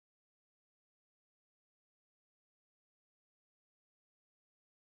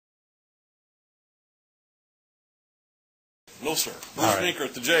No, sir. Bruce Minker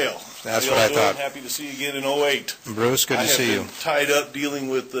at the jail. That's what I thought. Happy to see you again in '08. Bruce, good to see you. I have been tied up dealing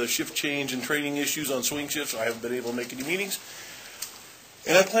with shift change and training issues on swing shifts. I haven't been able to make any meetings.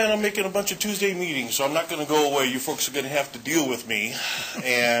 And I plan on making a bunch of Tuesday meetings, so I'm not going to go away. You folks are going to have to deal with me,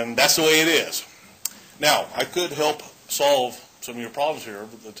 and that's the way it is. Now, I could help solve some of your problems here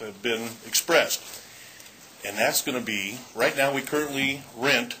that have been expressed. And that's going to be, right now we currently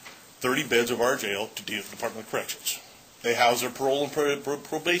rent 30 beds of our jail to the Department of Corrections. They house their parole and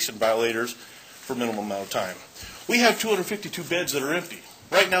probation violators for a minimum amount of time. We have 252 beds that are empty.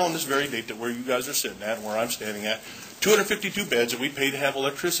 Right now on this very date that where you guys are sitting at and where I'm standing at, 252 beds that we pay to have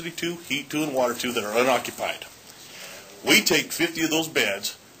electricity to, heat to, and water to that are unoccupied. We take 50 of those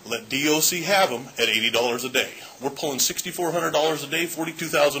beds, let DOC have them at $80 a day. We're pulling $6,400 a day,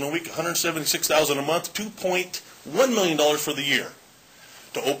 $42,000 a week, $176,000 a month, $2.1 million for the year.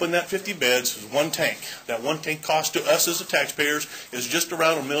 To open that 50 beds is one tank. That one tank cost to us as the taxpayers is just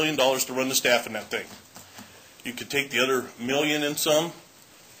around $1 million to run the staff in that thing. You could take the other million and some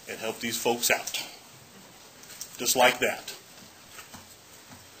and help these folks out. Just like that.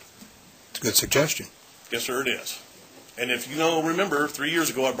 It's a good suggestion. Yes, sir, it is. And if you remember, 3 years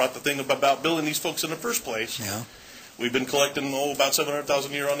ago I brought the thing up about billing these folks in the first place. Yeah. We've been collecting about $700,000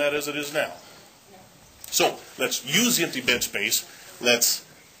 a year on that as it is now. So let's use the empty bed space. Let's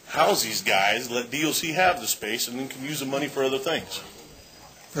house these guys. Let DOC have the space, and then can use the money for other things.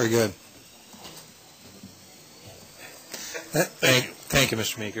 Very good. Thank you. Thank you,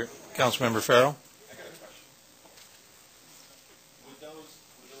 Mr. Meeker. Councilmember Farrell. I got a question. Would those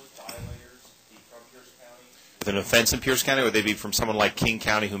violators be from Pierce County? With an offense in Pierce County, or would they be from someone like King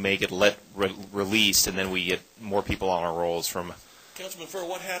County who may get released, and then we get more people on our rolls from? Councilman Farrell,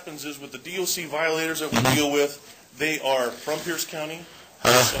 what happens is with the DOC violators that we deal with, they are from Pierce County,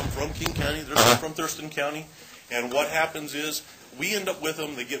 there's some from King County, there's some from Thurston County, and what happens is we end up with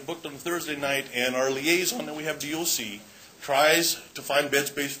them, they get booked on Thursday night, and our liaison that we have, DOC, tries to find bed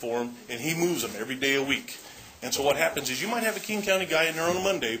space for them, and he moves them every day a week. And so what happens is you might have a King County guy in there on a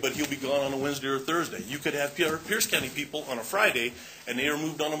Monday, but he'll be gone on a Wednesday or Thursday. You could have Pierce County people on a Friday, and they are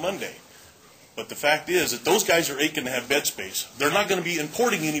moved on a Monday. But the fact is that those guys are aching to have bed space. They're not going to be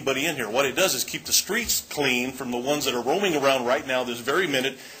importing anybody in here. What it does is keep the streets clean from the ones that are roaming around right now this very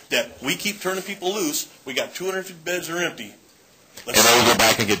minute that we keep turning people loose. We got 250 beds that are empty. And they'll go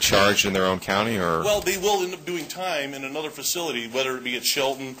back and get charged in their own county? Or? Well, they will end up doing time in another facility, whether it be at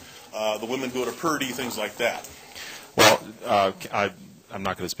Shelton, the women go to Purdy, things like that. Well, I'm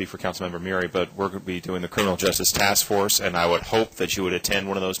not going to speak for Councilmember Murray, but we're going to be doing the Criminal Justice Task Force, and I would hope that you would attend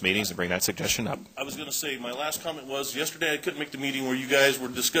one of those meetings and bring that suggestion up. I was going to say, my last comment was, yesterday I couldn't make the meeting where you guys were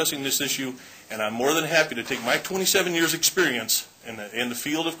discussing this issue, and I'm more than happy to take my 27 years experience in the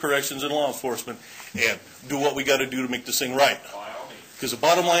field of corrections and law enforcement and do what we got to do to make this thing right. Because the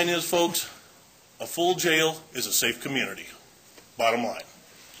bottom line is, folks, a full jail is a safe community. Bottom line.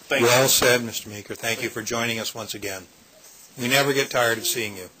 Thank you. Well said, Mr. Meeker. Thank you for joining us once again. We never get tired of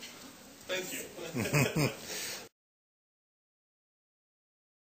seeing you. Thank you.